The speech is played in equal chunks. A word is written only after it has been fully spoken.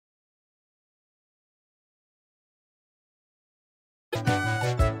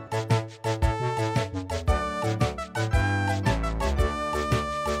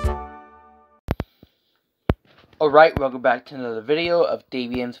Alright, welcome back to another video of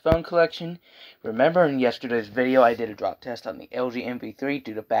Davian's phone collection. Remember in yesterday's video I did a drop test on the LG MV3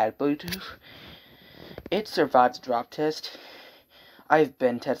 due to bad Bluetooth. It survived the drop test. I've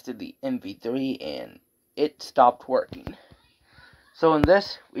been tested the MV3 and it stopped working. So in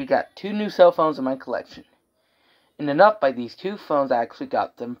this, we got two new cell phones in my collection. And enough by these two phones, I actually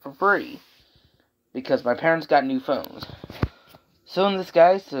got them for free. Because my parents got new phones. So in this,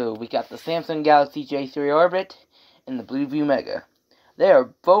 guys, we got the Samsung Galaxy J3 Orbit and the Blu View Mega. They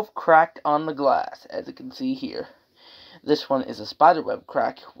are both cracked on the glass, as you can see here. This one is a spiderweb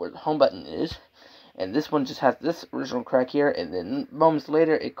crack where the home button is. And this one just has this original crack here, and then moments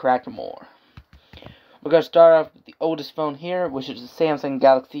later it cracked more. We're going to start off with the oldest phone here, which is the Samsung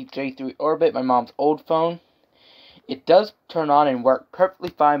Galaxy J3 Orbit, my mom's old phone. It does turn on and work perfectly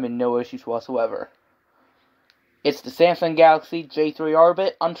fine with no issues whatsoever. It's the Samsung Galaxy J3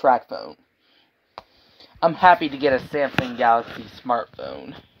 Orbit on track phone. I'm happy to get a Samsung Galaxy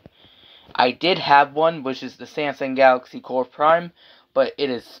smartphone. I did have one, which is the Samsung Galaxy Core Prime, but it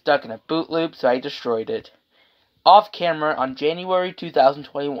is stuck in a boot loop, so I destroyed it. Off camera on January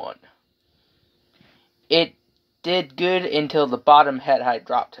 2021. It did good until the bottom head height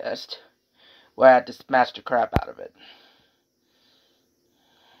drop test, where I had to smash the crap out of it.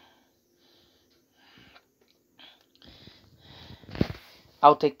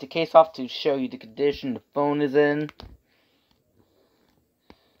 I'll take the case off to show you the condition the phone is in.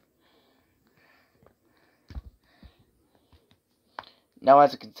 Now,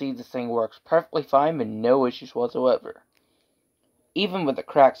 as you can see, this thing works perfectly fine with no issues whatsoever, even with a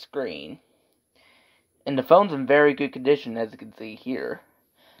cracked screen. And the phone's in very good condition, as you can see here.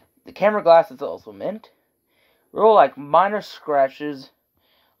 The camera glass is also mint. There are like minor scratches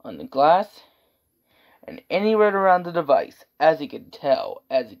on the glass and anywhere around the device, as you can tell,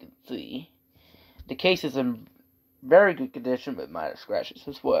 as you can see. The case is in very good condition with minor scratches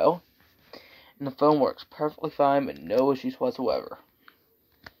as well. And the phone works perfectly fine with no issues whatsoever.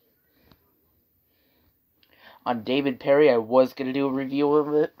 On David Perry, I was going to do a review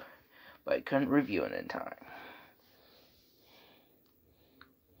of it, but I couldn't review it in time.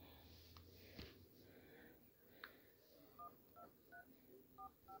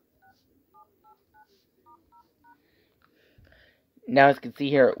 Now, as you can see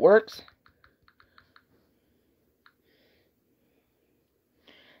here, it works.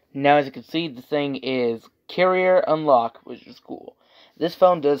 Now, as you can see, the thing is carrier unlock, which is cool. This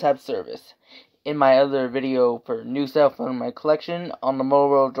phone does have service. In my other video for new cell phone in my collection on the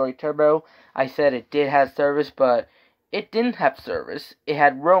Motorola Droid Turbo, I said it did have service, but it didn't have service. It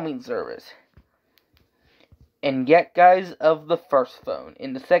had roaming service. And yet, guys, of the first phone.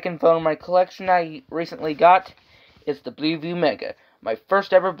 In the second phone in my collection I recently got, it's the Blu View Mega, my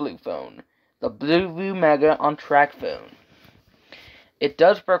first ever Blue phone. The Blu View Mega on track phone. It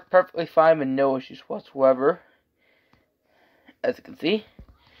does work perfectly fine with no issues whatsoever, as you can see.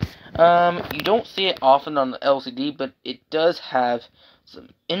 You don't see it often on the LCD, but it does have some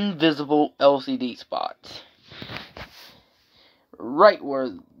invisible LCD spots. Right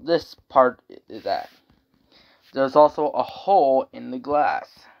where this part is at. There's also a hole in the glass,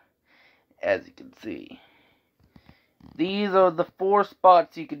 as you can see. These are the 4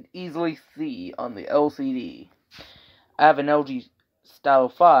 spots you can easily see on the LCD. I have an LG Style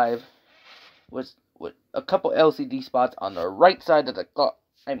 5 with a couple LCD spots on the right side of the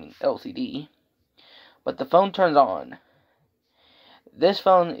LCD. But the phone turns on. This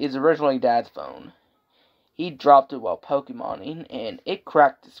phone is originally Dad's phone. He dropped it while Pokemoning, and it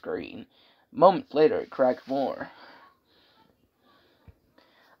cracked the screen. Moments later, it cracked more.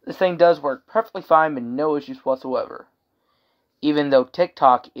 This thing does work perfectly fine with no issues whatsoever. Even though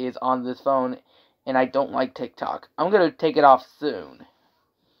TikTok is on this phone, and I don't like TikTok. I'm going to take it off soon.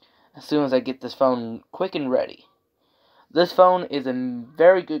 As soon as I get this phone quick and ready. This phone is in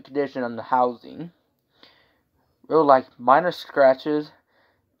very good condition on the housing. Real like minor scratches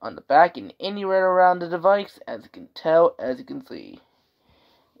on the back and anywhere around the device, as you can tell, as you can see.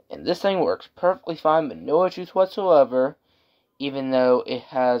 And this thing works perfectly fine with no issues whatsoever, even though it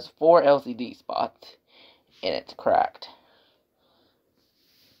has 4 LCD spots and it's cracked.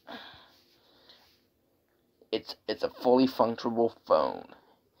 It's a fully functional phone.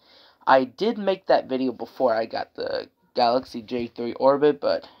 I did make that video before I got the Galaxy J3 Orbit,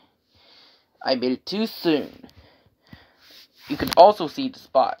 but I made it too soon. You can also see the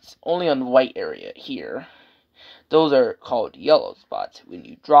spots, only on the white area here. Those are called yellow spots when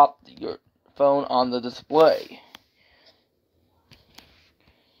you drop your phone on the display.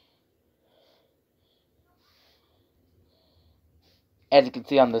 As you can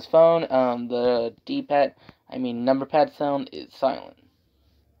see on this phone, the number pad sound is silent.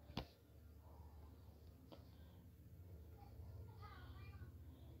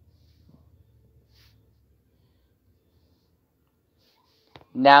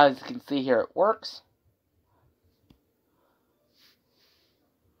 Now, as you can see here, it works.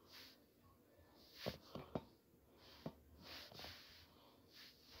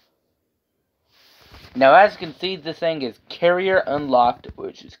 Now, as you can see, this thing is carrier unlocked,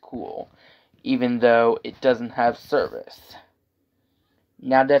 which is cool, even though it doesn't have service.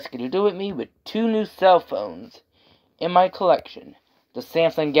 Now, that's going to do it me with 2 new cell phones in my collection. The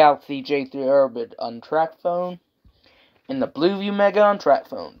Samsung Galaxy J3 Orbit on-track phone, and the Blu View Mega on-track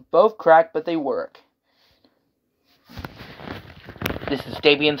phone. Both cracked, but they work. This is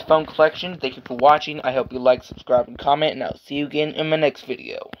Davian's phone collection. Thank you for watching. I hope you like, subscribe, and comment, and I'll see you again in my next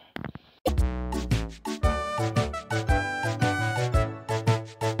video.